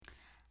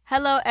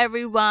Hello,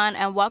 everyone,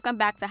 and welcome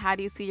back to How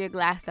Do You See Your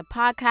Glass, the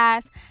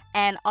podcast,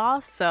 and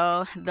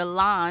also the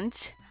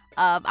launch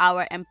of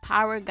our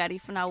Empower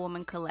Garifuna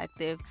Woman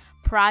Collective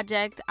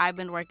project. I've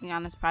been working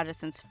on this project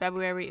since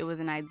February. It was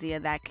an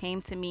idea that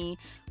came to me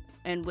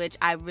in which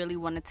I really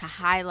wanted to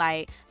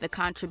highlight the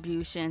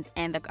contributions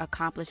and the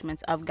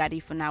accomplishments of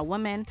Garifuna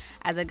women.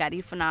 As a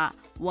Garifuna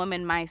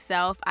woman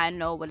myself, I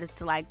know what it's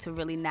like to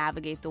really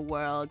navigate the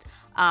world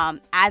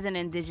as an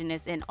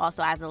Indigenous and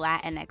also as a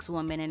Latinx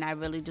woman. And I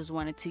really just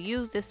wanted to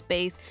use this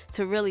space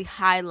to really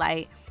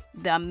highlight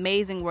the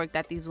amazing work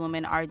that these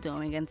women are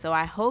doing. And so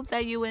I hope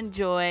that you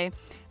enjoy.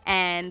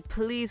 And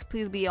please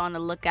be on the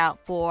lookout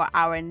for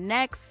our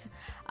next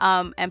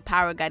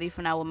Empower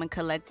Garifuna Woman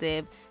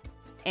Collective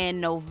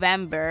in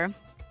November,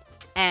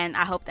 and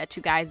I hope that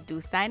you guys do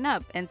sign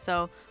up. And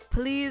so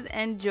please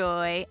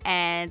enjoy.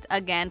 And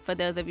again, for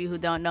those of you who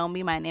don't know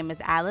me, my name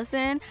is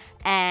Allison,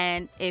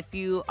 and if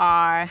you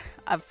are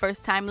a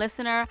first-time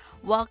listener,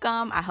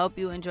 welcome. I hope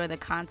you enjoy the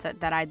content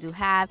that I do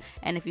have,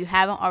 and if you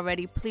haven't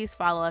already, please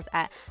follow us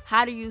at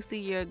How Do You See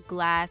Your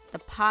Glass, the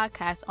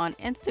podcast, on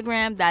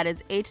Instagram. That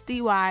is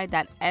hdy.syg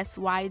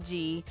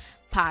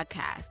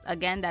podcast.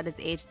 Again, that is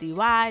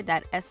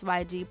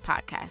hdy.syg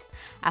podcast.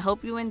 I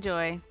hope you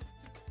enjoy.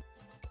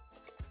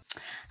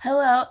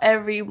 Hello,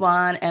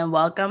 everyone, and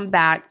welcome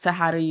back to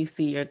How Do You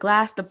See Your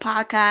Glass, the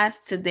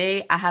podcast.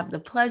 Today, I have the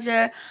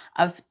pleasure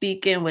of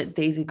speaking with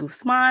Daisy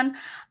Guzman.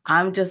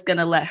 I'm just going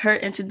to let her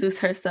introduce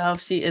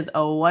herself. She is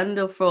a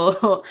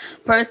wonderful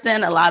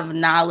person, a lot of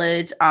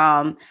knowledge,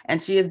 and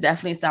she is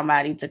definitely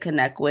somebody to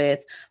connect with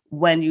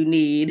when you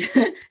need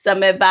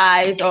some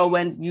advice or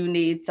when you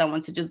need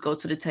someone to just go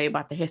to tell you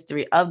about the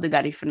history of the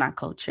Garifuna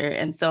culture.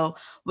 And so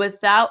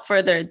without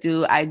further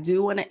ado, I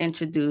do want to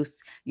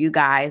introduce you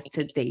guys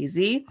to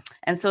Daisy.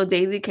 And so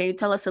Daisy, can you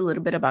tell us a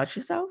little bit about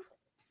yourself?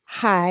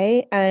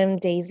 Hi, I'm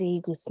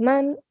Daisy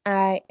Guzman.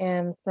 I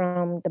am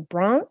from the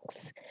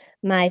Bronx.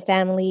 My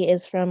family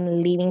is from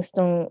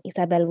Livingston,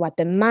 Isabel,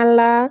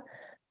 Guatemala.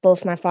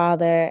 Both my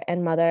father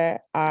and mother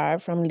are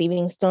from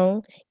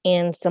Livingston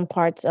and some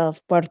parts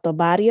of Puerto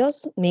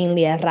Barrios,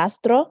 mainly El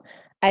Rastro.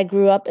 I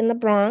grew up in the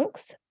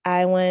Bronx.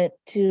 I went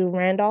to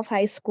Randolph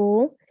High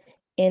School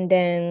and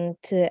then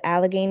to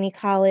Allegheny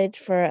College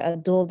for a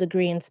dual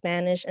degree in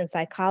Spanish and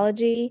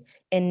psychology.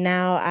 And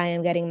now I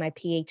am getting my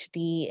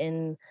PhD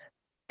in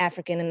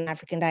African and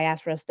African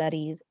diaspora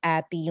studies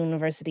at the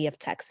University of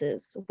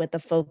Texas with a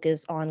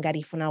focus on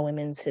Garifuna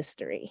women's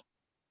history.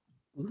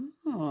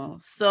 Oh,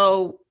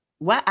 so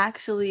what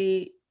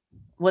actually,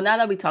 well, now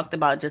that we talked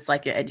about just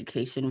like your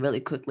education really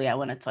quickly, I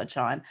want to touch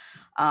on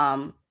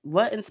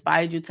what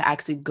inspired you to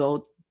actually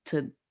go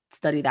to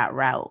study that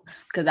route?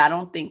 Because I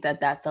don't think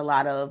that that's a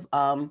lot of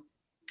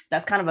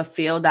that's kind of a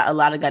field that a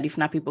lot of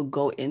Garifuna people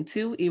go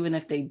into, even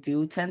if they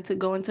do tend to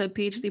go into a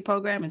PhD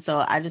program. And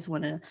so I just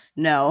want to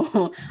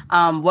know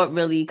what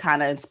really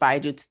kind of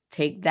inspired you to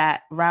take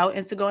that route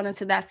into going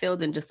into that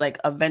field, and just like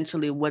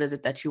eventually what is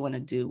it that you want to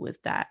do with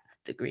that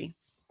degree?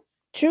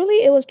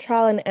 Truly, it was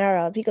trial and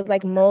error because,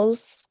 like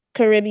most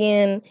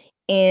Caribbean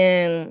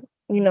and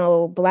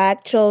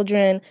Black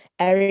children,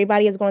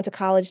 everybody is going to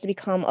college to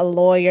become a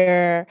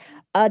lawyer,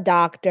 a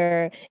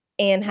doctor,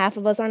 and half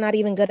of us are not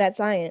even good at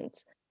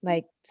science,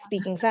 like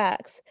speaking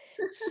facts.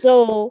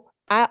 So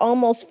I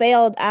almost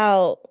failed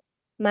out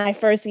my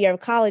first year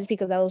of college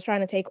because I was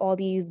trying to take all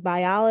these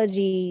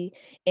biology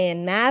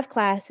and math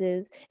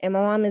classes, and my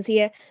mom is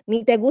here,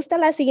 ni te gusta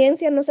la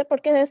ciencia, no sé por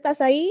qué estás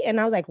ahí. And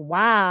I was like,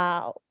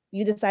 wow,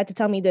 you decide to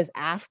tell me this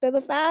after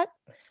the fact?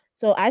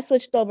 So I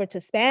switched over to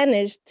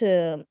Spanish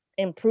to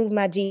improve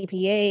my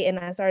GPA, and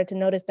I started to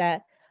notice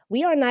that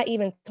we are not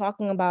even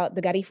talking about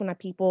the Garifuna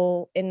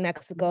people in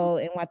Mexico,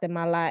 in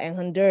Guatemala, and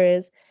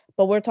Honduras,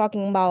 but we're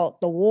talking about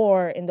the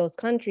war in those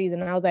countries.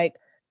 And I was like,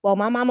 well,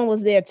 my mama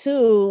was there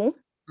too,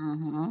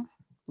 Mm-hmm.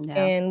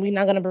 Yeah. and we're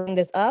not going to bring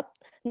this up.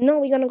 No,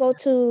 we're going to go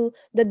to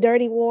the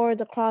dirty wars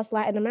across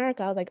Latin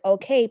America. I was like,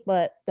 okay,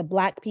 but the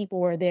Black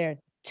people were there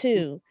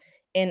too.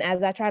 And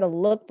as I try to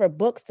look for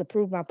books to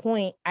prove my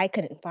point, I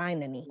couldn't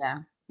find any. Yeah.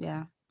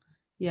 Yeah.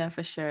 Yeah,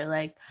 for sure.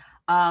 Like,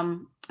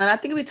 and I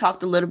think we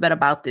talked a little bit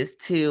about this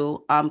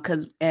too.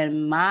 Because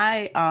in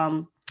my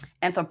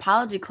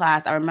anthropology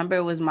class, I remember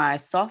it was my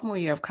sophomore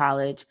year of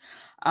college.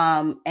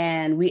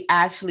 And we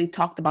actually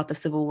talked about the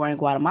Civil War in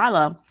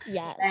Guatemala.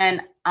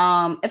 And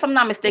Yes. if I'm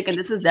not mistaken,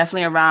 this is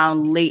definitely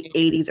around late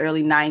 80s,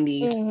 early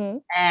 90s. Mm-hmm.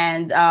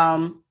 And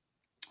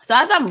so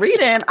as I'm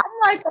reading, I'm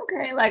like,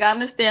 okay, like I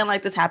understand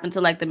like this happened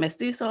to like the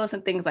mestizos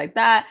and things like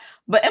that.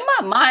 But in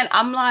my mind,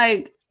 I'm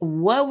like,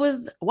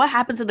 what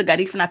happened to the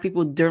Garifuna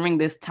people during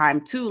this time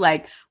too?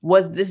 Like,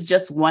 was this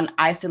just one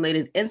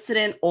isolated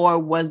incident, or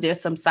was there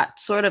some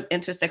sort of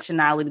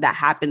intersectionality that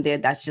happened there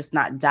that's just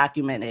not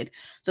documented?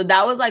 So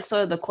that was like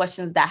sort of the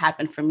questions that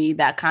happened for me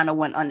that kind of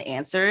went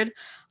unanswered.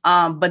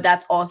 But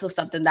that's also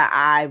something that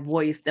I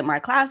voiced in my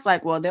class,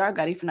 like, well, there are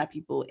Garifuna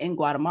people in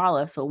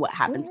Guatemala, so what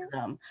happened to Mm-hmm.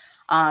 them?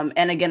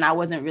 And again, I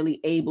wasn't really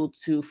able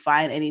to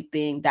find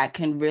anything that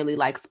can really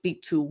like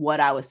speak to what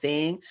I was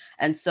saying.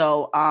 And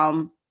so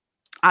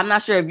I'm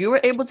not sure if you were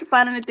able to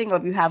find anything or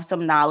if you have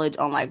some knowledge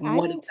on like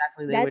what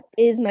exactly they were. That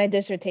is my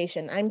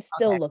dissertation. I'm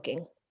still Okay.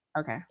 looking.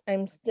 Okay.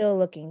 I'm still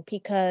looking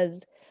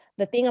because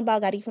the thing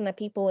about Garifuna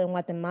people in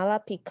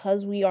Guatemala,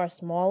 because we are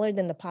smaller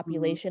than the Hmm.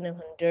 population in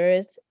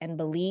Honduras and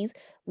Belize,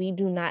 we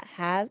do not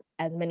have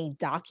as many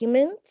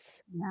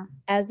documents Yeah.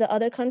 as the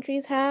other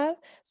countries have.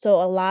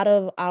 So a lot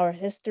of our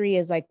history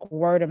is like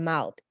word of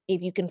mouth.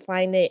 If you can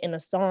find it in a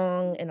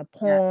song, in a Yeah.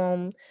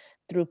 poem,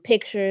 through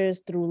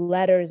pictures, through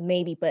letters,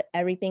 maybe, but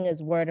everything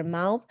is word of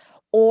mouth,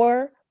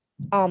 or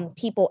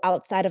people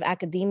outside of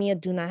academia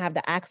do not have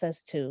the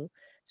access to.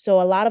 So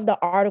a lot of the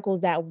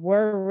articles that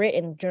were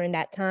written during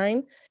that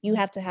time, you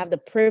have to have the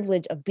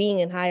privilege of being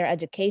in higher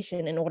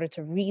education in order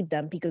to read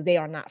them because they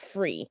are not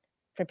free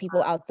for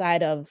people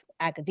outside of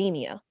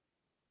academia.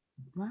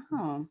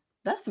 Wow.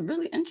 That's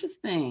really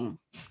interesting.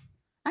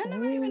 I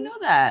never even Mhm. knew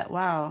that.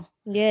 Wow.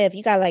 Yeah, if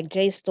you got like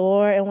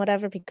JSTOR and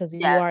whatever, because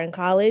you are Yes. in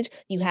college,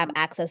 you have Mhm.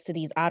 access to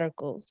these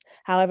articles.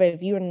 However,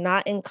 if you're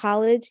not in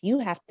college, you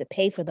have to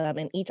pay for them,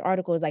 and each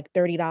article is like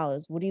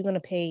 $30. What are you gonna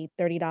pay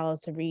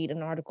 $30 to read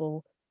an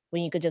article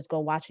when you could just go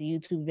watch a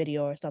YouTube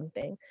video or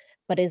something?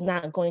 But it's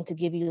not going to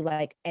give you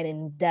like an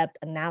in-depth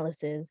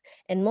analysis.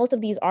 And most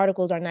of these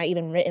articles are not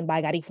even written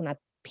by Garifuna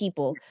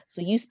people, so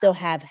Yes. you still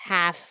have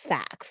half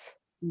facts.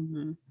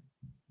 Hmm.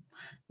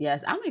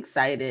 Yes, I'm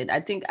excited. I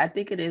think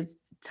it is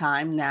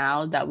time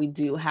now that we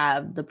do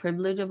have the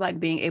privilege of like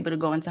being able to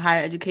go into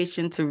higher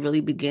education to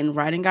really begin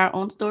writing our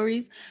own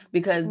stories,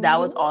 because that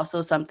was Mhm.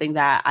 also something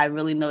that I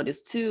really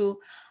noticed too.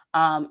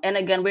 And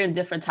again, we're in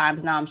different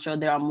times now. I'm sure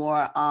there are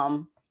more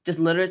just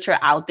literature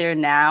out there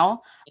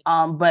now.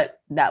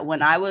 But that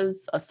when I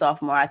was a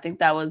sophomore, I think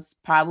that was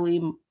probably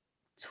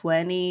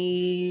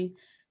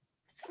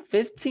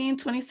 2015,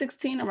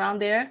 2016, around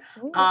there.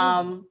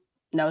 Mhm.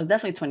 No, it was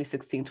definitely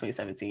 2016,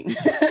 2017.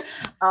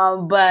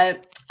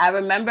 But I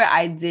remember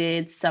I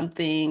did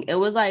something. It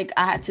was like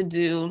I had to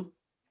do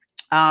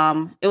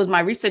it was my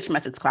research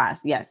methods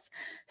class, yes.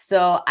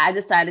 So I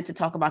decided to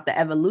talk about the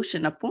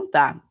evolution of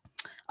punta.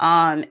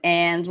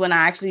 And when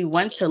I actually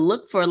went to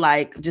look for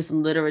like just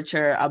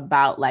literature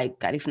about like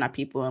Garifuna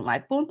people and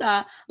like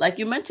punta, like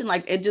you mentioned,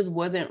 like it just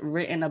wasn't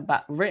written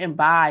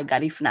by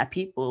Garifuna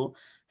people.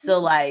 So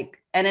like,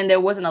 and then there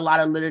wasn't a lot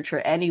of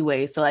literature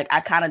anyway. So like I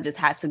kind of just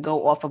had to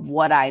go off of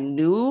what I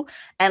knew.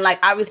 And like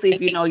obviously,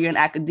 if you know you're in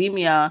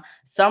academia,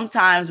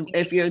 sometimes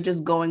if you're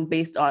just going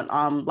based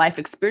on life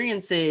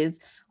experiences,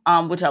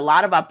 which a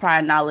lot of our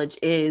prior knowledge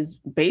is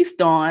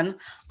based on,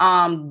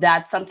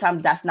 that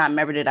sometimes that's not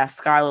merited as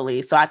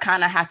scholarly. So I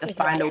kind of had to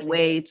find a Exactly.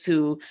 way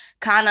to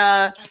kind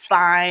of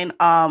find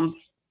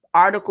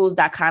articles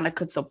that kind of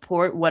could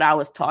support what I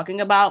was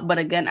talking about. But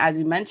again, as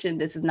you mentioned,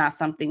 this is not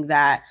something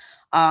that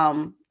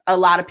a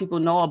lot of people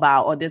know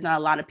about, or there's not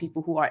a lot of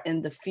people who are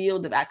in the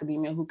field of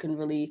academia who can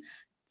really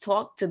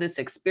talk to this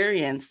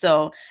experience.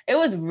 So it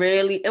was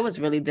really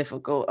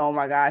difficult. Oh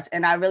my gosh.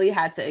 And I really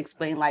had to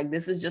explain like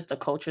this is just a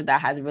culture that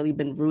has really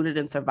been rooted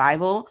in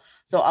survival.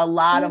 So a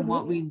lot of Mhm.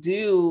 what we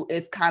do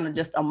is kind of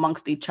just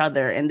amongst each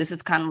other. And this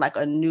is kind of like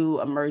a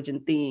new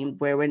emerging theme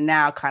where we're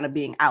now kind of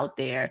being out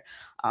there.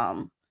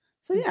 Um,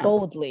 so yeah.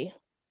 Boldly.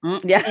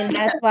 Yeah. And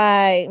that's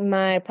why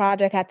my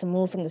project had to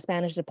move from the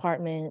Spanish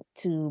department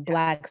to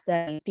Black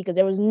studies because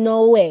there was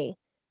no way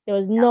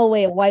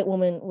a white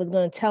woman was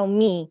going to tell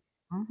me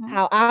Mhm.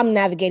 how I'm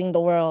navigating the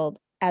world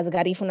as a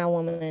Garifuna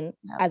woman,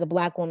 Yep. as a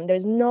Black woman.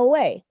 There's no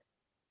way.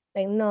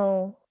 Like,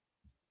 no,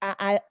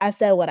 I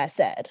said what I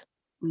said.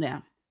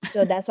 Yeah.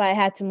 So that's why I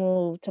had to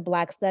move to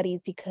Black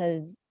studies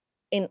because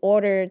in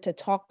order to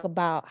talk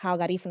about how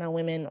Garifuna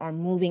women are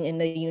moving in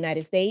the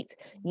United States,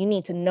 you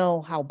need to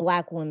know how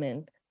Black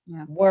women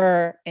Yeah.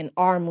 were and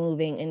are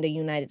moving in the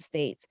United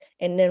States.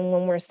 And then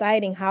when we're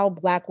citing how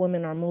Black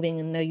women are moving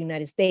in the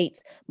United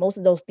States, most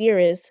of those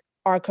theorists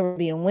are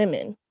Caribbean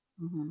women,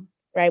 Mhm.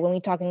 right? When we're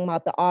talking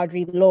about the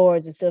Audre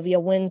Lordes, the Sylvia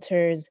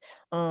Winters,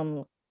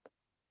 um,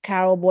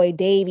 Carol Boy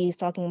Davies,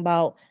 talking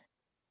about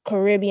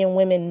Caribbean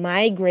women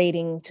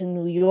migrating to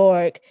New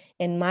York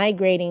and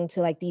migrating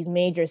to like these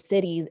major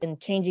cities and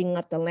changing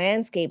up the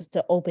landscapes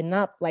to open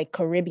up like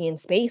Caribbean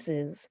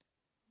spaces,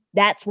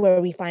 that's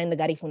where we find the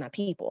Garifuna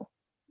people.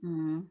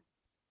 Mhm.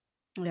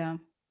 Yeah,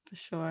 for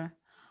sure.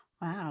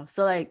 Wow.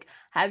 So like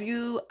have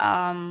you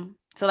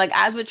so like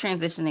as we're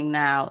transitioning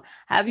now,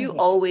 have you Mhm.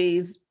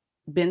 always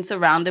been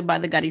surrounded by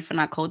the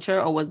Garifuna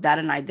culture, or was that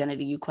an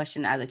identity you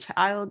questioned as a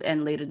child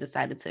and later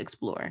decided to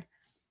explore?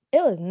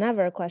 It was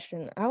never a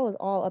question. I was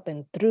all up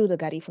and through the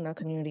Garifuna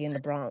community in the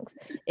Bronx.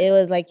 It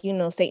was like,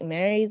 St.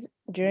 Mary's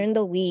during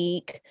the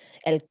week,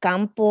 El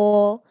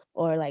Campo,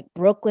 or like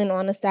Brooklyn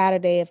on a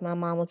Saturday if my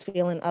mom was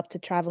feeling up to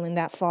traveling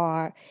that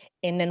far,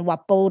 and then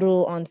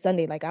Waporu on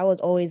Sunday. Like I was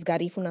always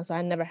Garifuna, so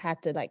I never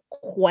had to like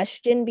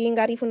question being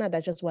Garifuna.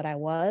 That's just what I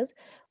was.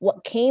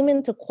 What came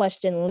into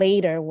question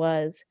later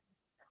was,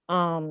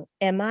 am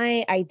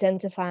I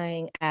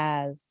identifying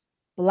as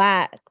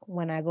Black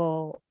when I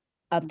go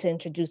up to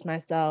introduce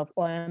myself,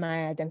 or am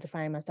I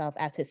identifying myself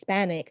as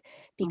Hispanic?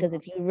 Because Mhm.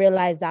 if you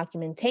realize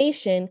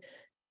documentation,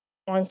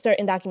 on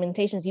certain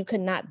documentations, you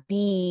could not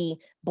be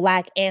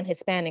Black and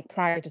Hispanic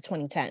prior to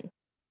 2010.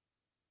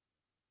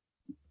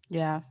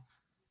 Yeah.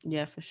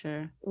 Yeah, for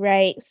sure.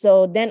 Right.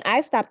 So then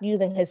I stopped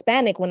using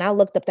Hispanic when I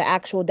looked up the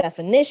actual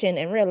definition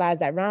and realized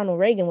that Ronald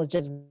Reagan was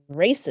just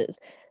racist.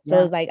 So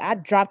Yeah. it's like I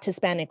dropped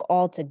Hispanic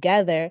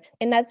altogether.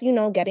 And that's,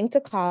 getting to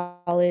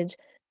college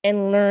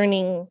and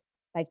learning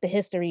like the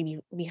history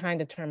behind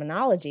the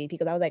terminology,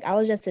 because I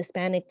was just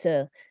Hispanic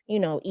to,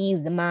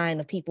 ease the mind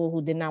of people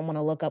who did not want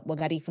to look up what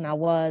Garifuna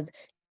was.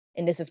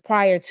 And this is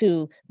prior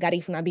to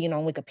Garifuna being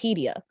on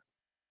Wikipedia.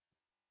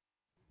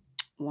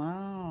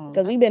 Wow.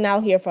 Because we've been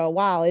out here for a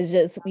while. It's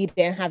just we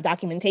didn't have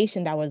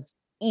documentation that was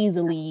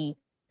easily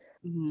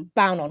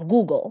found on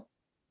Google.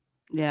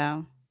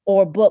 Yeah.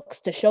 Or books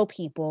to show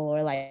people,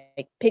 or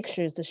like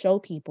pictures to show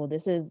people.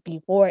 This is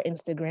before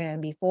Instagram,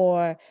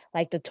 before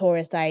like the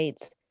tourist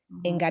sites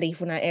in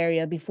Garifuna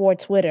area, before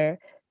Twitter.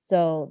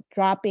 So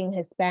dropping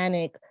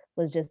Hispanic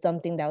was just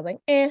something that was like,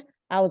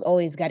 I was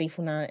always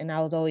Garifuna and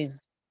I was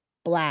always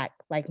Black.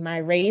 Like my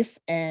race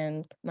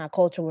and my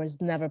culture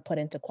was never put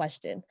into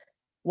question.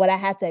 What I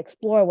had to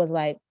explore was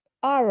like,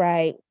 all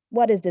right,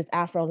 what is this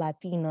Afro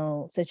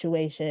Latino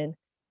situation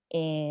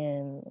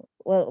and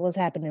what was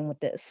happening with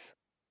this?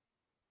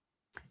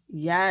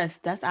 Yes,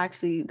 that's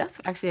actually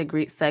a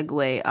great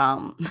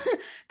segue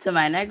to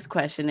my next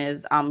question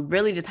is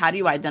really just how do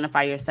you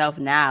identify yourself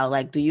now?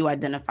 Like, do you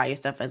identify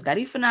yourself as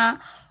Garifuna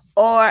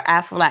or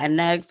Afro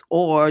Latinx,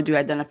 or do you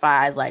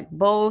identify as like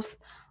both,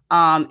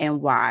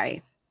 and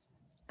why?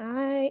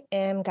 I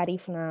am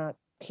Garifuna,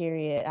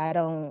 period. I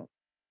don't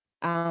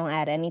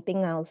add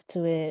anything else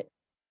to it.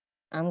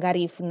 I'm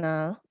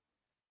Garifuna.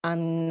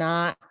 I'm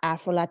not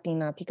Afro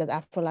Latina because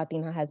Afro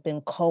Latina has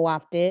been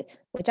co-opted,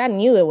 which I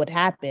knew it would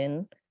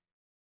happen.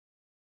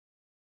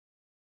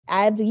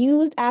 I've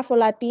used Afro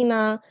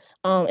Latina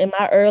in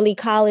my early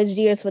college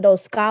years for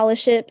those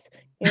scholarships.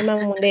 You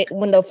remember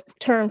when the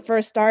term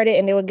first started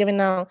and they were giving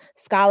out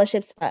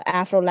scholarships to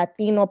Afro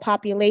Latino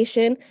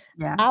population?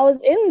 Yeah. I was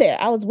in there.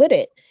 I was with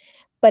it.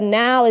 But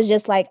now it's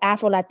just like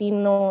Afro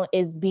Latino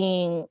is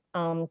being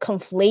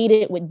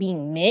conflated with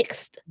being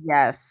mixed.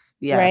 Yes.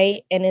 Yeah.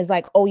 Right. And it's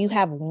like, oh, you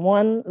have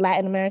one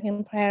Latin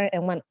American parent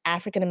and one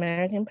African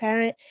American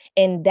parent.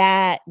 And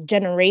that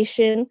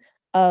generation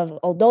of,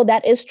 although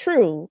that is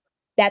true,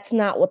 that's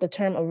not what the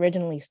term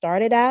originally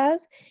started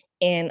as.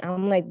 And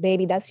I'm like,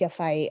 baby, that's your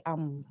fight.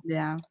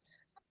 Yeah.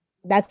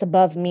 That's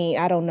above me.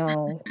 I don't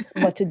know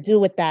what to do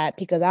with that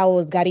because I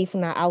was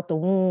Garifuna out the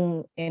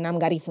womb and I'm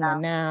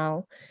Garifuna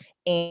now.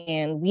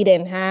 And we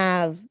didn't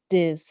have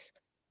this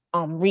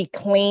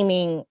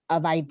reclaiming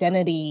of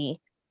identity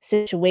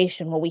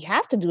situation. What we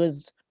have to do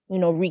is,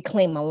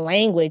 reclaim a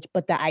language,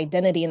 but the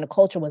identity and the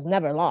culture was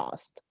never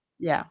lost.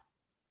 Yeah.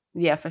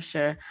 Yeah, for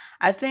sure.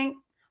 I think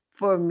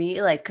for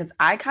me, like, because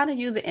I kind of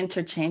use it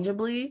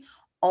interchangeably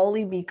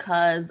only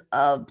because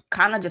of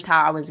kind of just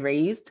how I was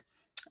raised.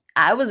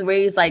 I was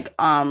raised like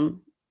I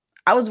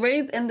was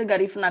raised in the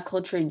Garifuna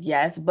culture,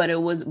 yes, but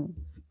it was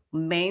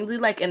mainly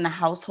like in the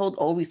household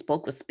all we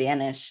spoke was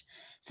Spanish.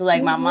 So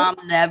like my mom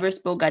never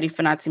spoke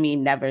Garifuna to me,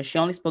 never. She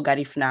only spoke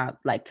Garifuna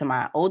like to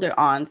my older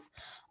aunts.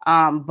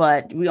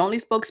 But we only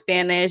spoke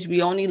Spanish.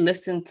 We only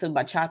listened to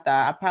bachata.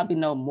 I probably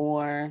know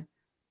more.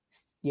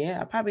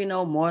 Yeah, I probably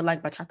know more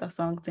like bachata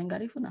songs than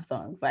Garifuna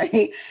songs.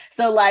 Like,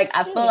 so like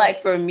I feel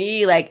like for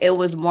me, like it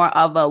was more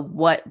of a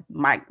what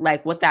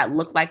that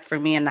looked like for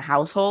me in the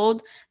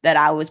household, that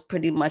I was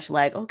pretty much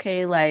like,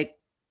 okay, like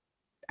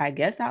I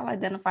guess I'll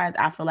identify as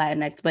Afro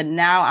Latinx, but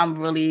now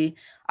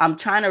I'm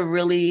trying to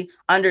really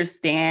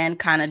understand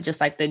kind of just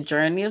like the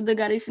journey of the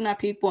Garifuna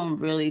people and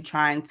really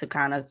trying to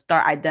kind of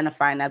start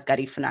identifying as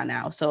Garifuna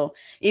now. So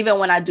even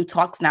when I do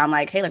talks now, I'm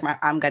like, hey, like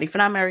I'm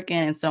Garifuna American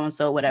and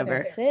so,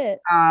 whatever. That's it.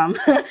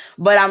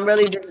 But I'm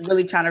really just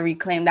really trying to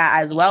reclaim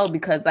that as well,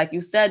 because like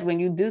you said, when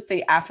you do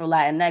say Afro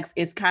Latinx,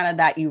 it's kind of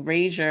that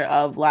erasure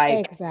of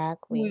like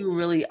who you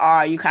really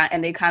are. You kind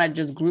and they kind of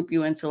just group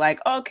you into like,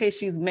 oh, okay,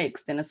 she's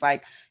mixed, and it's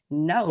like,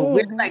 no,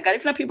 we're like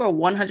Garifuna people are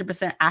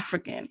 100%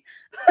 African.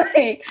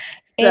 Like,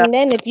 so. And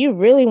then if you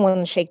really want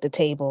to shake the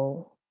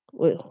table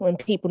when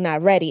people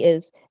not ready,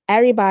 is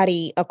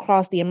everybody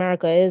across the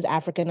America is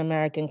African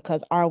American,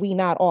 because are we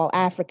not all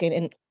African,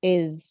 and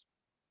is,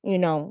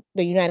 the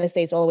United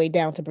States all the way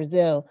down to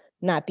Brazil,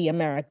 not the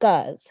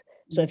Americas.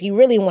 So if you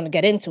really want to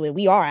get into it,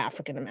 we are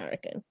African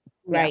American,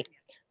 right?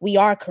 Yeah. We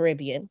are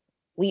Caribbean.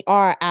 We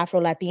are Afro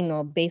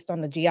Latino based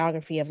on the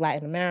geography of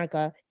Latin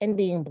America and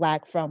being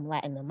Black from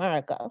Latin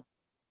America.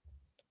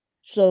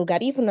 So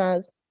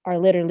Garifunas are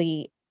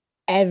literally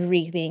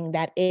everything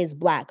that is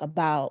Black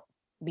about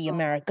the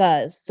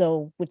Americas.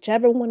 So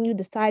whichever one you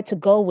decide to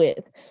go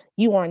with,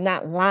 you are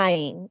not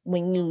lying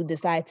when you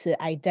decide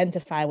to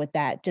identify with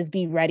that. Just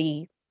be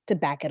ready to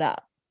back it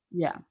up.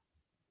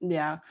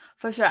 Yeah,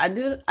 for sure. I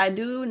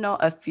do know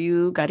a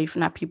few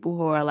Garifuna people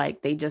who are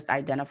like they just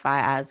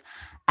identify as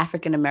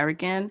African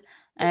American,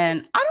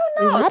 and I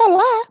don't know. Not a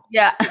lot.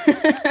 Yeah,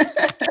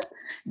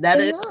 that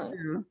is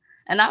true.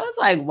 And I was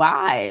like,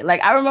 why?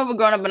 Like, I remember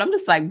growing up and I'm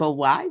just like, but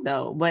why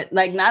though? But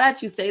like, now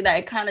that you say that,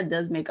 it kind of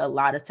does make a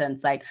lot of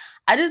sense. Like,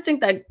 I just think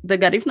that the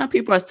Garifuna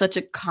people are such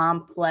a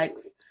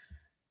complex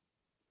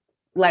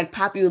like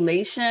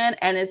population,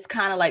 and it's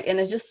kind of like, and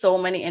it's just so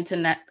many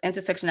internet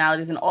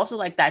intersectionalities, and also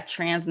like that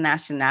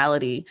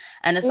transnationality,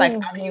 and it's like,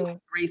 how do you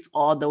embrace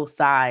all those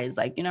sides,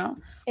 like, you know?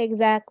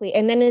 Exactly.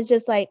 And then it's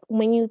just like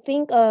when you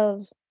think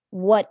of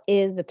what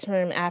is the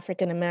term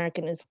African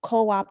American is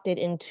co-opted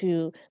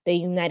into the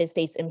United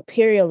States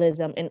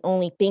imperialism and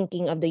only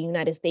thinking of the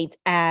United States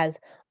as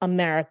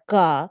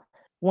America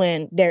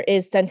when there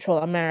is Central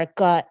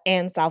America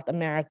and South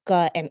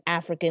America and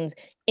Africans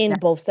in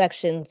both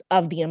sections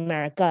of the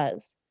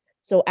Americas.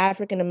 So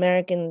African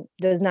American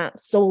does not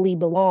solely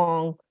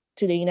belong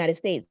to the United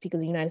States because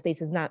the United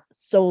States is not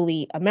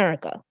solely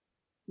America.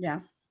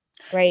 Yeah.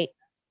 Right?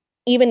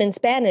 Even in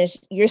Spanish,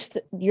 you're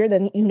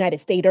the United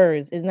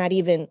Staters. It's not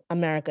even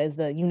America, it's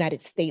the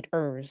United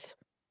Staters.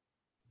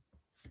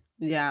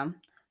 Yeah,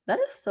 that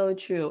is so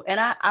true. And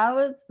I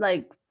was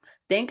like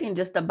thinking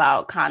just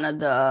about kind of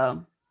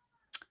the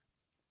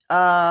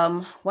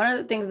one of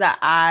the things that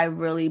I've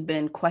really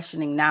been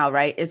questioning now,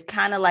 right, is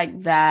kind of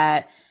like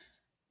that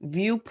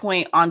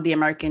viewpoint on the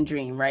American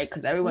dream, right?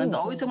 Because everyone's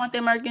always talking about the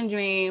American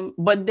dream,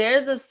 but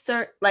there's a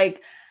certain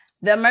like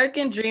the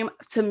American dream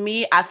to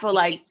me, I feel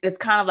like it's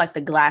kind of like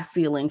the glass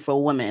ceiling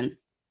for women.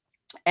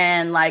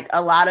 And like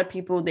a lot of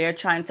people, they're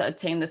trying to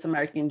attain this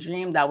American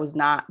dream that was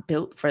not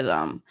built for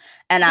them.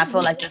 And I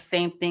feel like the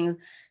same thing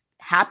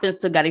happens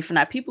to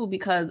Garifuna people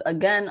because,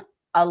 again,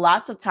 a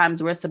lots of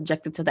times we're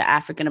subjected to the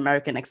African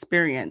American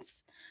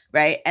experience,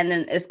 right? And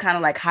then it's kind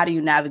of like, how do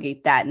you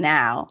navigate that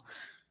now?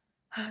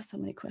 So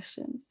many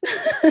questions.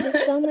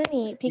 There's so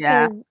many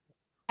because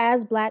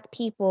as Black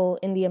people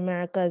in the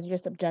Americas, you're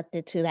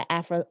subjected to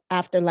the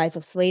afterlife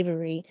of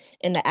slavery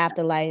and the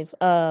afterlife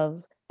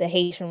of the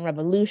Haitian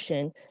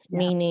Revolution,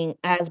 meaning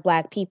as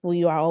Black people,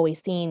 you are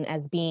always seen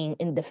as being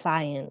in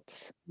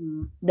defiance.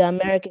 The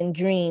American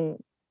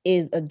dream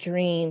is a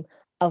dream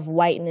of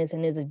whiteness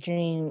and is a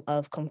dream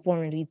of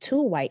conformity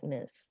to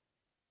whiteness,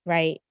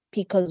 right?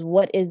 Because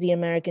what is the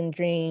American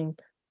dream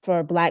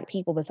for Black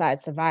people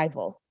besides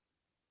survival,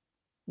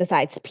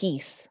 besides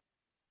peace?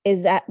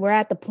 Is that we're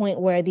at the point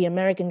where the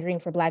American dream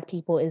for Black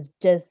people is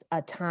just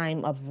a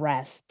time of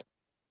rest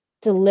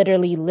to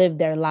literally live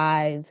their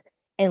lives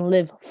and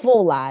live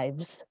full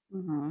lives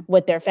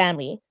with their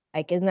family.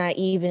 Like it's not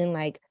even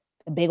like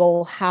a big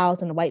old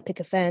house and a white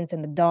picket fence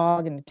and the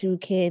dog and the 2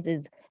 kids.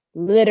 Is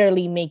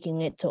literally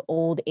making it to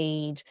old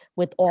age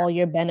with all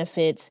your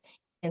benefits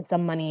and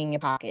some money in your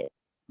pocket.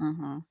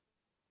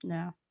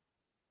 Yeah.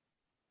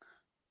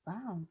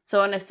 Wow.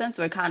 So in a sense,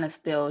 we're kind of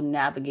still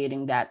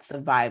navigating that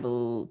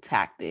survival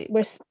tactic.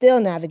 We're still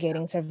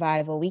navigating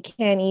survival. We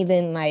can't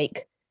even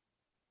like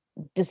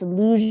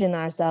disillusion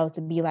ourselves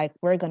to be like,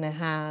 we're going to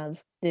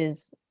have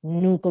this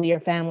nuclear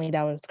family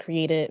that was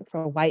created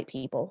for white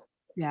people.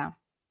 Yeah.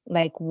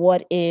 Like,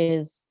 what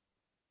is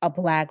a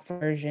Black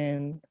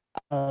version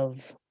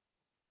of,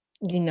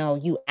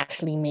 you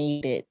actually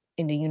made it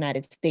in the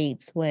United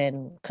States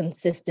when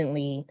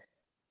consistently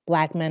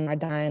Black men are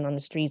dying on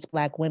the streets,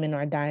 Black women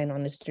are dying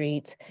on the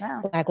streets,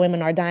 Black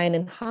women are dying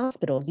in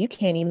hospitals. You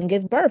can't even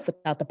give birth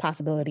without the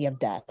possibility of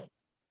death.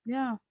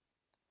 Yeah,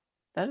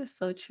 that is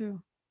so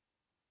true.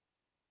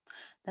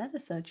 That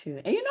is so true.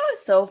 And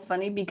it's so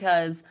funny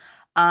because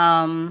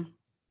I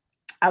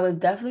was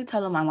definitely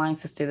telling my line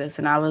sister this,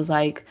 and I was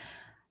like,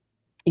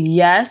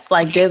 yes,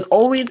 like there's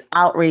always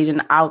outrage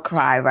and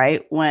outcry,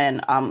 right?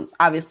 When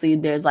obviously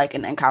there's like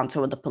an encounter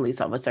with a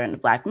police officer and a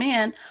Black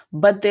man,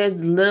 but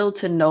there's little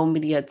to no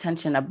media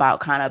attention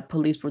about kind of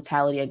police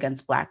brutality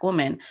against Black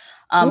women,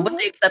 with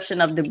the exception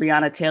of the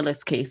Breonna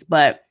Taylor's case,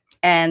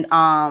 and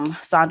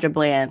Sandra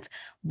Bland.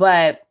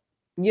 But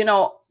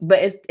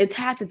it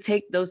had to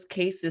take those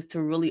cases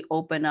to really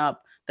open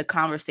up the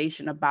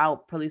conversation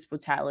about police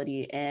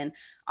brutality and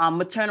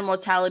maternal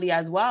mortality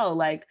as well,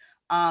 like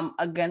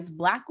against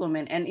Black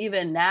women. And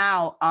even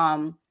now,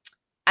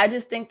 I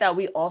just think that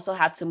we also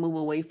have to move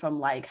away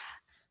from like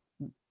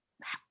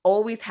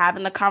always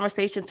having the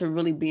conversation to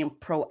really being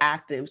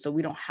proactive, so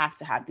we don't have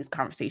to have these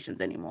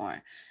conversations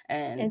anymore.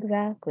 And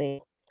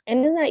exactly.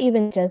 And it's not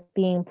even just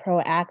being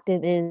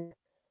proactive, is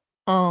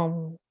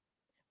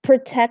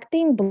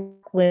protecting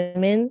Black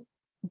women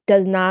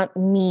does not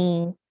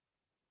mean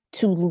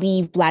to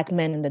leave Black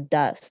men in the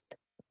dust.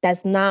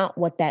 That's not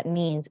what that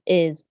means.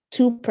 Is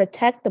to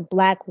protect the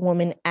Black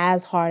woman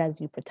as hard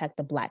as you protect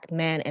the Black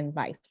man and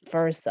vice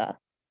versa.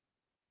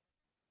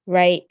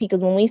 Right?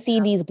 Because when we see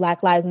these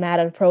Black Lives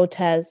Matter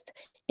protests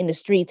in the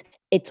streets,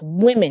 it's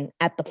women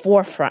at the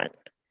forefront.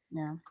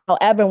 Yeah.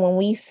 However, when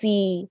we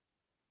see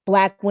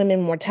Black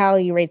women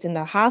mortality rates in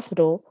the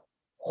hospital,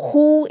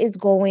 who is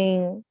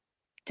going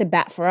to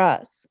bat for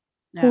us?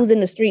 Yeah. Who's in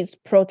the streets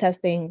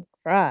protesting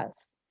for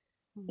us?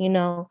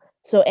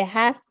 So it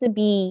has to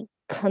be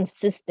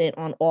consistent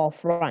on all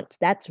fronts.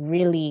 That's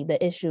really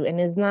the issue. And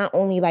it's not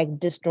only like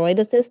destroy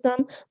the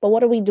system, but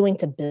what are we doing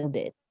to build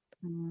it?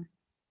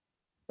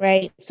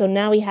 Right? So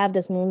now we have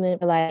this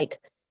movement like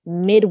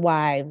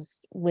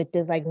midwives with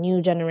this like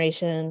new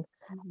generation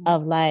Mhm.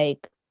 of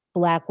like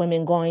Black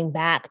women going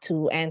back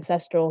to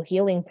ancestral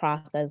healing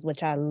process,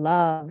 which I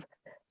love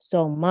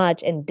so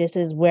much. And this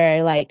is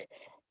where like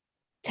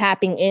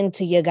tapping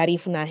into your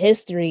Garifuna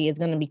history is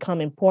going to become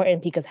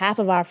important because half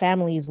of our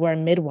families were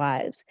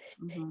midwives.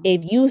 Mhm.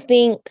 If you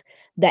think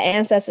the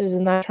ancestors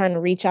is not trying to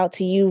reach out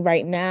to you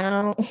right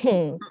now,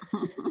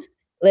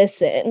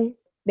 listen,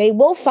 they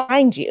will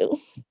find you.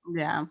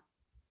 Yeah,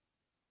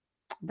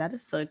 that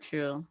is so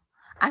true.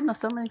 I know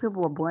so many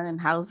people were born in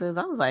houses.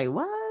 I was like,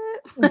 what?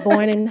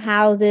 Born in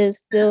houses,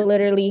 still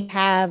literally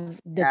have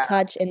the Yeah.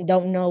 touch and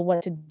don't know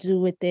what to do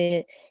with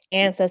it.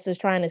 Ancestors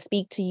trying to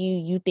speak to you,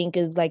 you think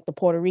is like the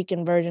Puerto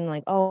Rican version,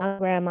 like, oh, my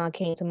grandma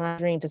came to my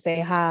dream to say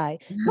hi.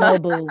 No,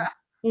 boo.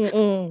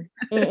 Mm-mm.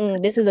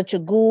 Mm-mm. This is a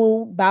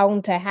chagul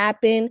bound to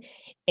happen,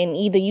 and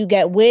either you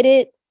get with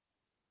it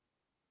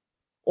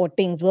or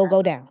things will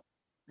go down.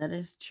 That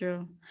is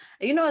true.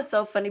 You know, it's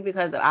so funny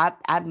because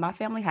my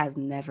family has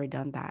never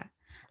done that.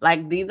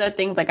 Like these are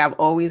things like I've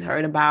always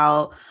heard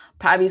about,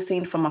 probably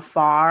seen from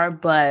afar,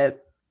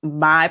 but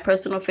my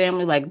personal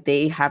family, like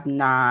they have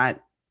not,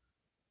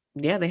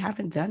 yeah, they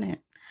haven't done it.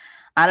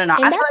 I don't know.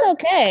 I And feel that's like,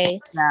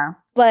 okay. yeah,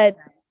 But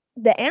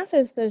the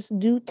ancestors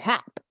do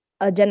tap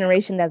a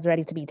generation that's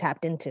ready to be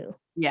tapped into.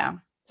 yeah, yeah,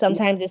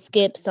 Sometimes it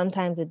skips,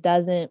 sometimes it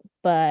doesn't,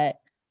 but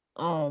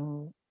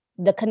um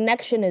the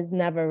connection is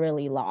never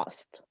really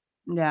lost.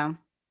 yeah.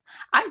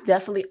 I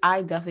definitely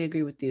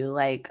agree with you.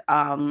 Like,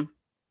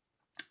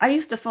 I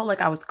used to feel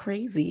like I was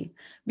crazy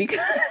because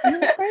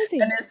You're and crazy.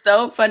 it's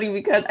so funny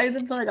because I used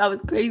to feel like I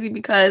was crazy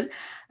because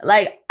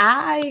like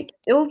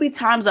it will be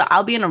times that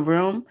I'll be in a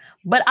room,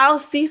 but I'll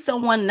see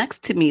someone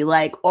next to me,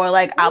 like, or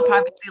like I'll Mhm.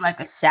 probably see like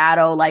a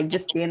shadow like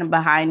just standing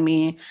behind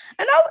me.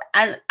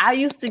 And I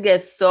used to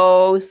get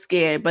so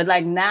scared, but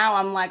like now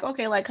I'm like,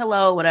 okay, like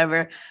hello,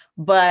 whatever.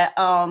 But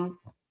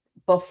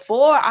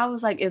before I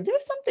was like, is there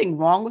something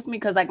wrong with me?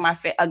 Because like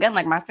again,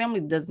 like my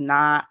family does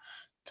not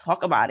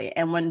talk about it.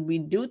 And when we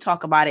do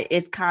talk about it,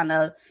 it's kind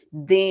of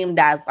deemed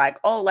as like,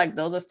 oh, like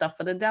those are stuff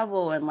for the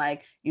devil. And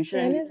like you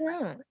shouldn't And be it's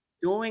not.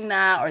 doing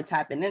that or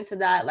tapping into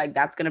that. Like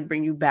that's gonna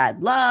bring you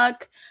bad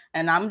luck.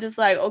 And I'm just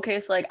like,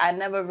 okay, so like I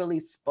never really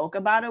spoke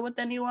about it with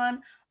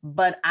anyone,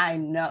 but I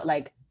know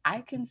like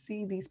I can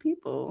see these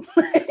people.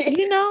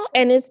 You know,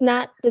 and it's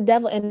not the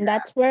devil. And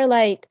that's where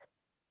like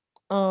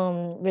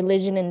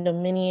religion and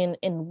dominion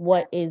and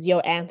what is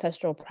your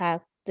ancestral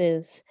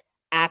practice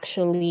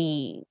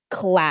actually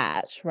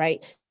clash,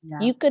 right? Yeah.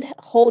 You could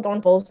hold on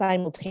to both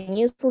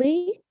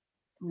simultaneously,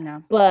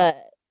 No.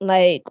 but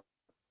like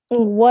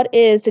what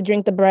is to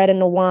drink the bread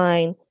and the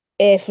wine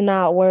if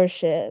not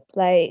worship?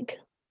 Like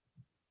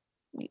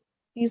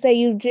you say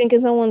you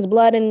drinking someone's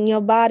blood in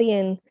your body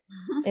and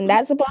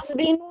that's supposed to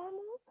be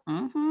normal,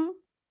 Mm-hmm.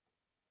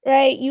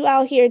 right? You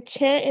out here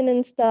chanting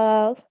and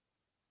stuff,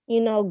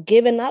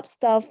 giving up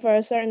stuff for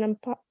a certain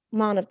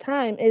amount of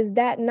time. Is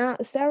that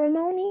not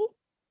ceremony?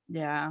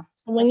 Yeah.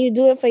 When you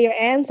do it for your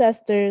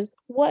ancestors,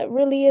 what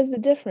really is the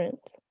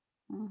difference?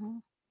 Mm-hmm.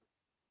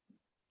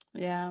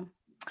 Yeah.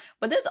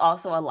 But there's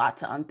also a lot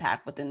to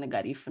unpack within the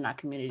Garifuna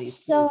community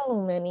too.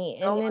 So many.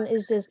 So And then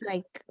it's just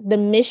like the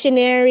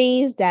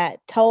missionaries that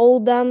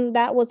told them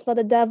that was for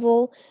the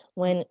devil much.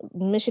 when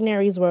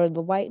missionaries were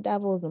the white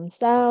devils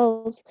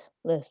themselves.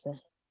 Listen,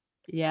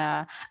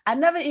 Yeah. I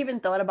never even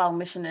thought about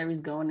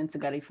missionaries going into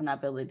Garifuna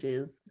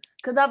villages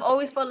because I've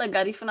always felt like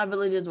Garifuna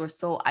villages were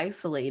so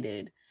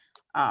isolated.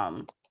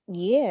 Um,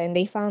 yeah, and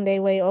they found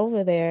their way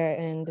over there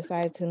and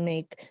decided to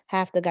make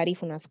half the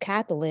Garifunas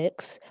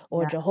Catholics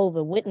or yeah.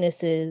 Jehovah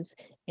Witnesses.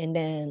 And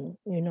then,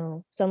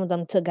 some of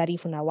them took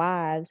Garifuna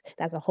wives.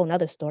 That's a whole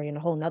nother story and a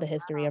whole nother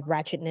history of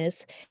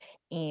ratchetness.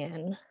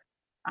 And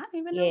I didn't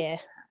even know. yeah,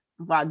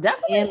 Wow,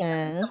 definitely yeah, send me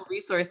man. some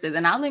resources,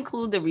 and I'll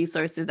include the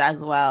resources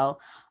as well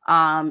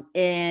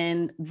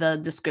in the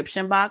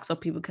description box so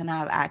people can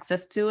have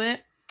access to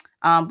it.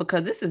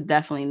 Because this is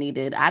definitely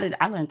needed.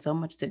 I learned so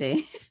much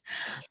today.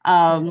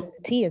 um, Listen,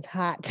 the tea is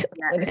hot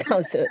when yeah. it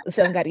comes to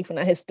some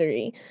Garifuna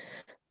history.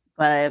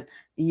 But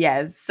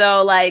yes,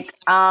 so like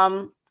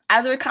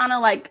as we're kind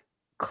of like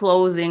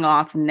closing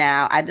off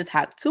now, I just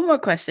have two more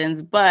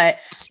questions, but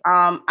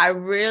I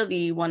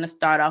really want to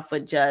start off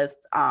with just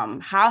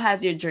how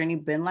has your journey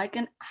been like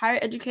in higher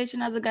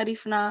education as a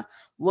Garifuna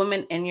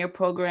woman in your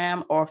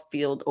program or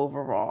field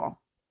overall?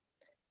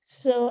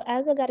 So,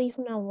 as a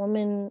Garifuna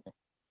woman,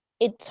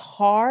 it's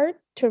hard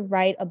to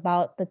write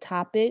about the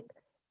topic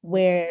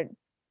where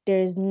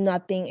there's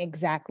nothing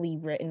exactly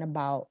written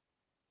about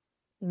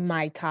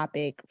my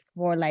topic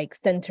for like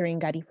centering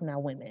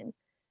Garifuna women,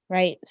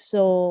 right?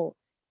 So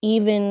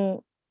even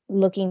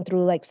looking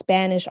through like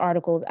Spanish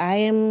articles, I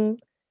am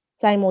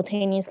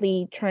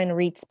simultaneously trying to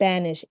read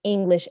Spanish,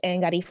 English,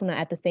 and Garifuna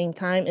at the same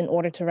time in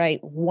order to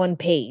write one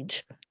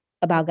page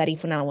about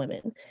Garifuna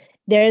women.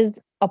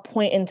 There's a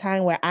point in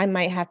time where I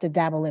might have to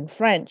dabble in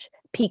French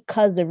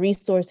because the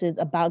resources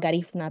about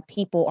Garifuna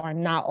people are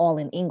not all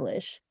in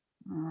English.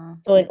 Mm,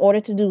 So in order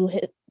to do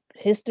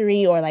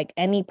history or like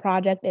any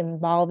project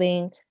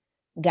involving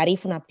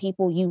Garifuna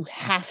people, you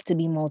have to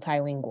be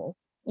multilingual.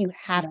 You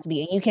have Yeah. to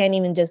be. And you can't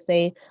even just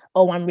say,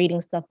 oh, I'm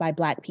reading stuff by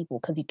Black people,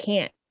 because you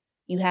can't.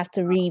 You have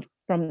to read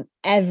from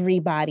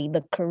everybody,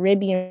 the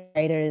Caribbean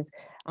writers,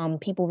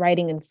 people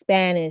writing in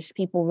Spanish,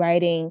 people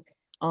writing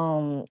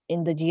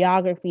in the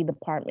geography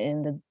department,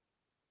 in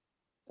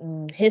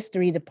the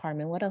history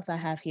department. What else I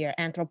have here?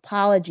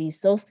 Anthropology,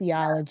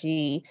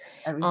 sociology,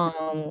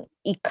 Everything.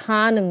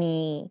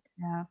 economy.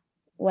 Yeah.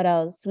 What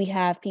else? We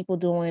have people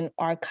doing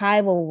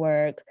archival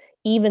work,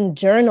 even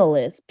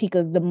journalists,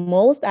 because the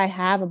most I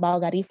have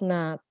about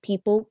Garifuna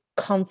people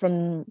come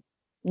from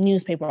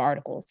newspaper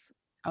articles.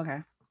 Okay.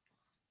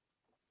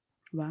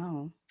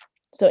 Wow.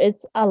 So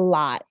it's a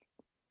lot.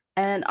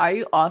 And are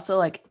you also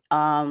like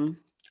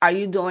are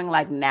you doing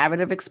like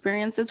narrative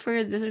experiences for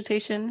your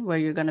dissertation where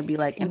you're gonna be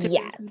like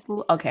interviewing Yes.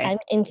 people? Okay. I'm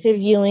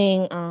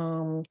interviewing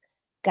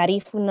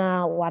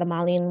Garifuna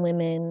Guatemalan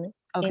women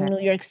in Okay. New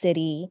York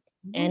City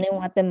Mhm. and in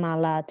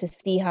Guatemala to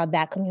see how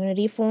that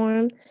community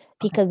formed, Okay.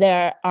 because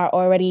there are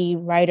already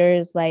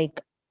writers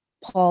like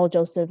Paul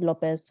Joseph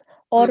Lopez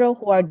Mm, Oro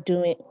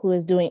who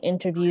is doing great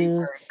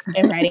interviews work.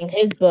 and writing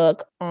his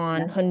book Yeah.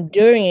 on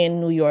Honduran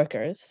New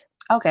Yorkers.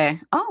 Okay.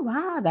 Oh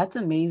wow, that's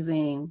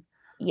amazing.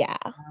 Yeah,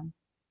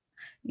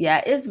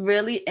 Yeah, it's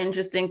really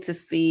interesting to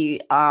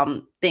see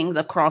things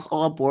across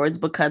all boards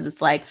because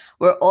it's like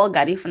we're all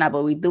Garifuna,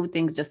 but we do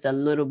things just a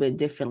little bit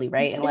differently,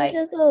 right? And it's like,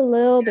 just a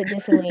little bit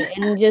differently,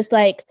 and just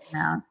like,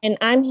 yeah. and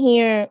I'm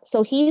here.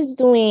 So he's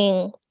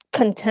doing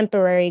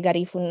contemporary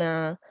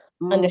Garifuna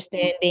Mm,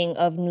 understanding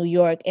of New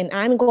York, and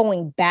I'm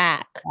going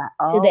back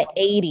yeah. to the Oh,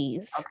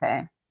 80s.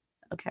 okay.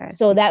 Okay.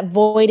 So that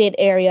voided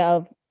area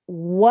of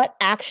what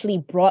actually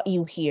brought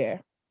you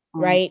here,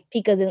 Mm, right?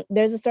 Because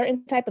there's a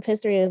certain type of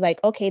history is like,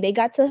 okay, they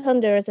got to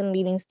Honduras and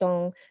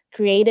Livingstone,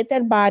 created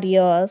their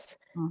barrios.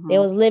 They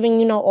mhm, was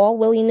living, all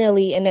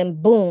willy-nilly, and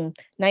then boom,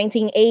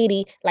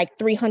 1980, like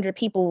 300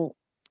 people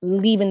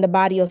leaving the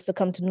barrios to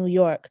come to New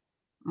York.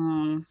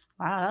 wow,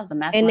 that was a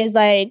massive. And it's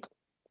like,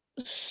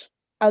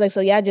 I was like,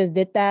 so y'all just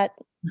did that?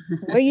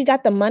 Where you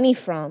got the money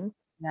from?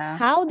 Yeah.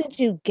 How did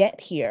you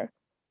get here?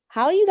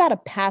 How you got a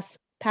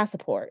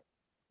passport?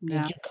 Did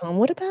Yeah. you come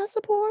with a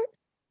passport?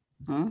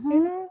 You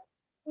Hmm. know?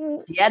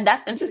 Mm, Yeah,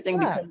 that's what's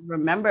interesting up? because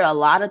remember, a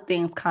lot of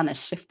things kind of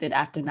shifted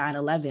after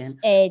 9/11.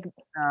 Ex-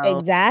 So,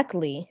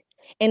 exactly.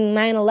 And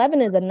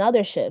 9/11 is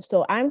another shift.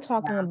 So I'm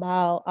talking yeah.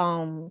 about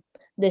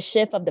the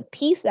shift of the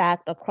Peace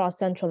Act across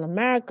Central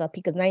America,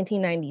 because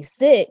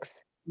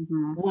 1996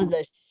 Hmm. was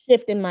a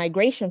shift in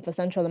migration for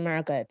Central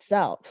America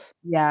itself.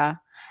 Yeah.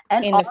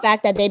 And And the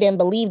fact that they didn't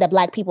believe that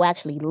Black people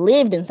actually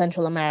lived in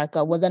Central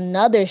America was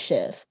another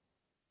shift.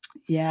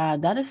 yeah,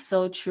 that is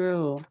so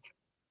true.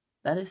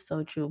 That is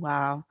so true.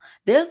 Wow.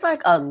 There's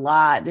like a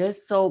lot.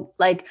 There's so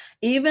like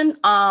even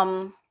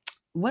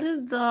what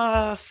is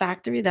the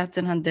factory that's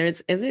in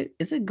Honduras? Is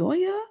it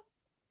Goya?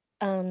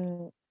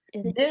 Um,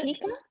 is it There,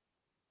 Chica?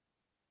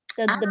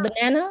 I The don't,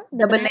 banana? The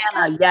the banana banana,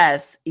 factory?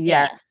 yes,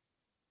 yes. Yeah.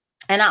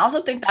 And I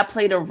also think that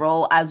played a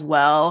role as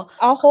well.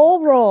 A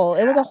whole roll.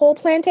 It was a whole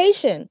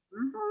plantation.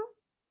 Mhm.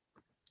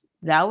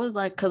 That was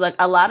like because like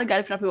a lot of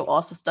Garifuna people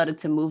also started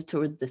to move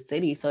towards the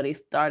city, so they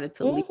started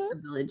to leave Mhm. the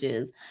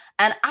villages.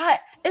 And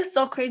it's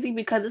so crazy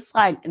because it's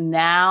like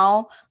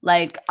now,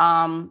 like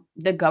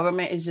the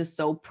government is just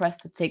so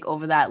pressed to take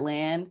over that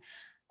land.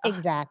 Ugh,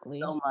 Exactly.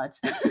 so much.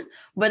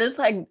 But it's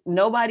like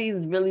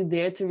nobody's really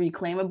there to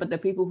reclaim it, but the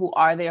people who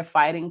are there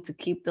fighting to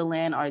keep the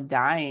land are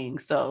dying.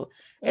 So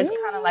it's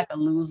kind of Mhm. like a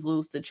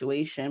lose-lose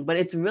situation. But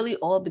it's really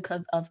all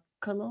because of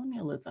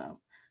colonialism.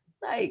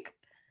 Like,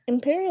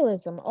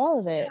 Imperialism, all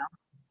of yeah. it.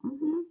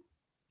 Mhm.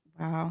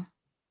 Wow.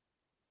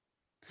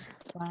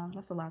 Wow,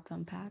 that's a lot to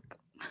unpack.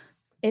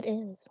 It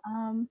is.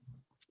 Um,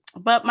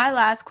 but my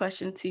last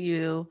question to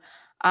you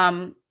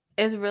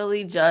is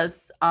really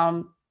just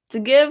to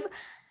give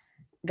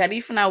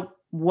Garifuna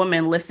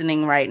women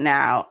listening right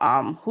now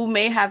who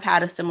may have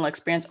had a similar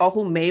experience or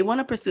who may want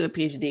to pursue a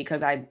PhD,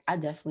 because I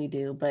definitely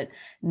do. But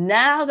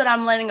now that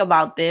I'm learning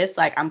about this,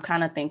 like I'm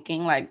kind of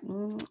thinking like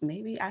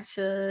maybe I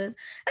should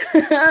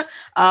kind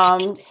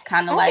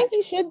of I like think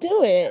you should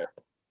do it.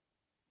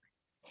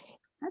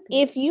 I think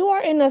If you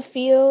are in a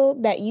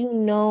field that you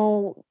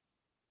know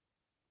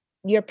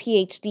your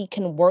PhD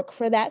can work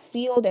for that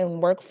field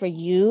and work for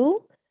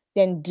you,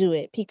 then do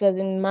it. Because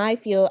in my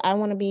field, I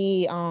want to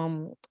be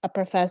a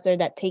professor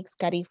that takes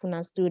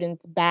Garifuna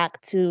students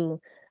back to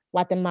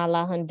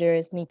Guatemala,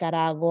 Honduras,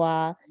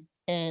 Nicaragua,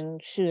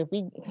 and shoot, if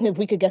we if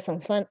we could get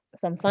some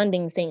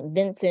funding, St.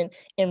 Vincent,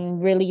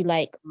 and really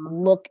like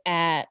look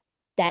at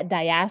that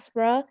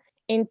diaspora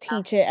and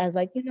teach it as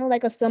like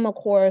like a summer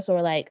course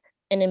or like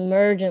an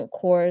emergent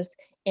course,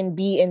 and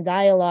be in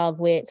dialogue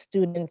with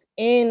students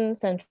in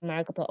Central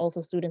America, but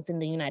also students in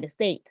the United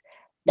States.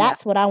 yeah.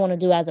 That's what I want to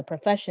do as a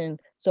profession.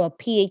 So a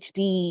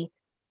PhD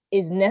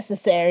is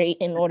necessary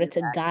in order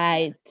to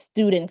guide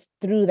students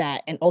through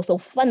that and also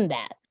fund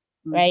that,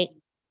 Mhm. right?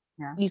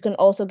 Yeah. You can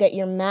also get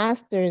your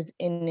master's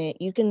in it.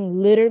 You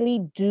can literally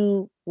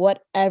do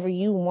whatever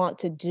you want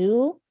to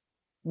do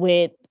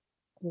with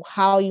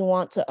how you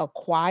want to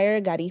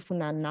acquire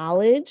Garifuna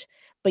knowledge,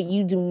 but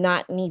you do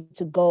not need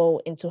to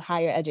go into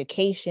higher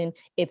education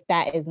if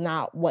that is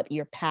not what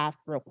your path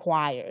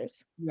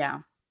requires. Yeah.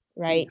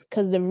 Right?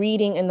 Because the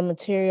reading and the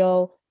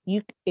material,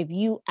 if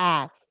you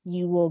ask,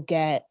 you will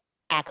get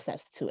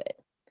access to it.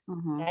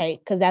 Right?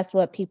 Because that's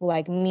what people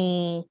like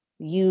me,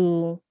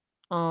 you,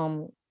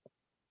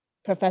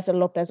 Professor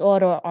Lopez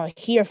Oro are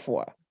here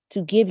for,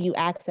 to give you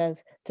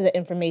access to the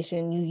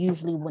information you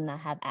usually would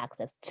not have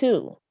access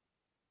to.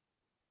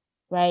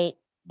 Right?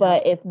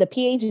 But if the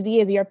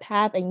PhD is your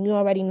path and you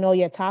already know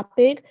your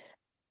topic,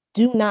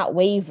 do not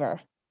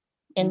waver.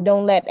 And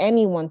don't let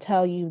anyone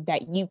tell you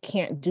that you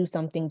can't do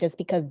something just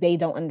because they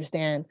don't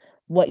understand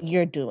what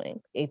you're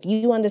doing. If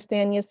you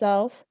understand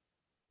yourself,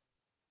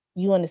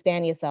 you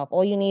understand yourself.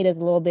 All you need is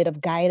a little bit of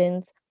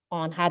guidance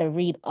on how to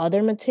read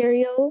other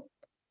material,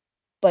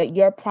 but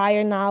your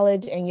prior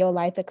knowledge and your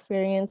life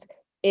experience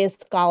is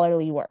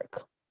scholarly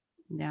work.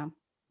 Yeah.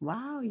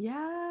 Wow.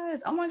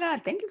 Yes. Oh my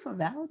God. Thank you for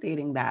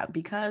validating that,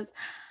 because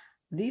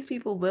these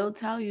people will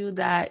tell you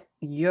that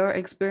your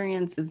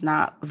experience is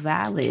not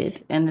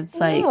valid. And it's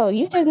like, no,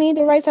 you just need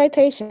the right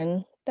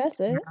citation. That's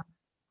it.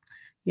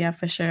 Yeah,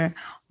 for sure.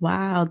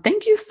 Wow.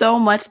 Thank you so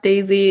much,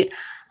 Daisy.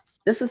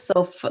 This was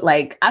so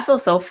like, I feel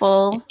so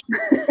full.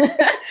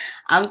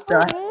 I'm so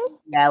happy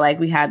that like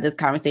we had this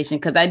conversation,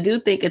 because I do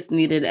think it's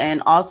needed.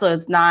 And also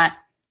it's not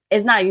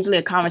usually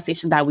a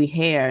conversation that we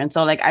hear. And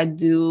so like I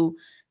do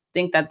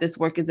think that this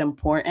work is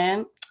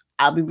important.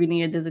 I'll be reading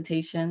your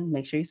dissertation.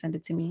 Make sure you send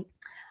it to me.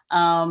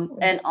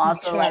 And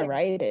also I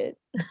write it.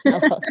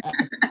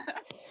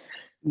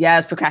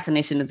 Yes,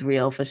 procrastination is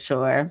real for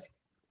sure.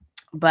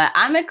 But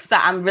I'm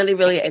excited. I'm really,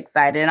 really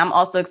excited. And I'm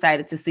also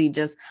excited to see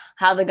just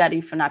how the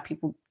Garifuna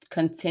people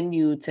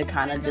continue to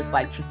kind of just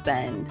like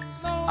transcend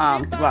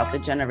throughout the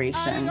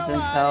generations.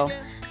 And so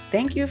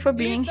thank you for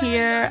being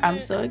here.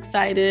 I'm so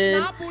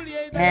excited.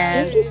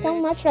 And thank you so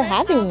much for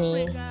having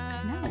me.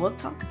 Yeah, we'll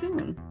talk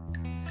soon.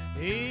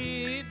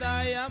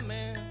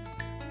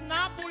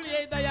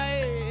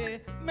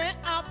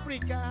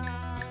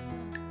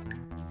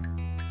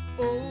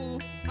 Oh,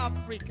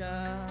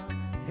 Africa.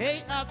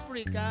 Hey,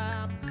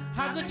 Africa.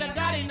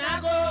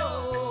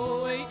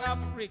 Haguchagarinago. Hey,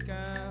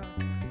 Africa.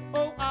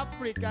 Oh,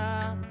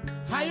 Africa.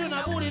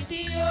 Hayuna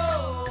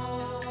Buritio.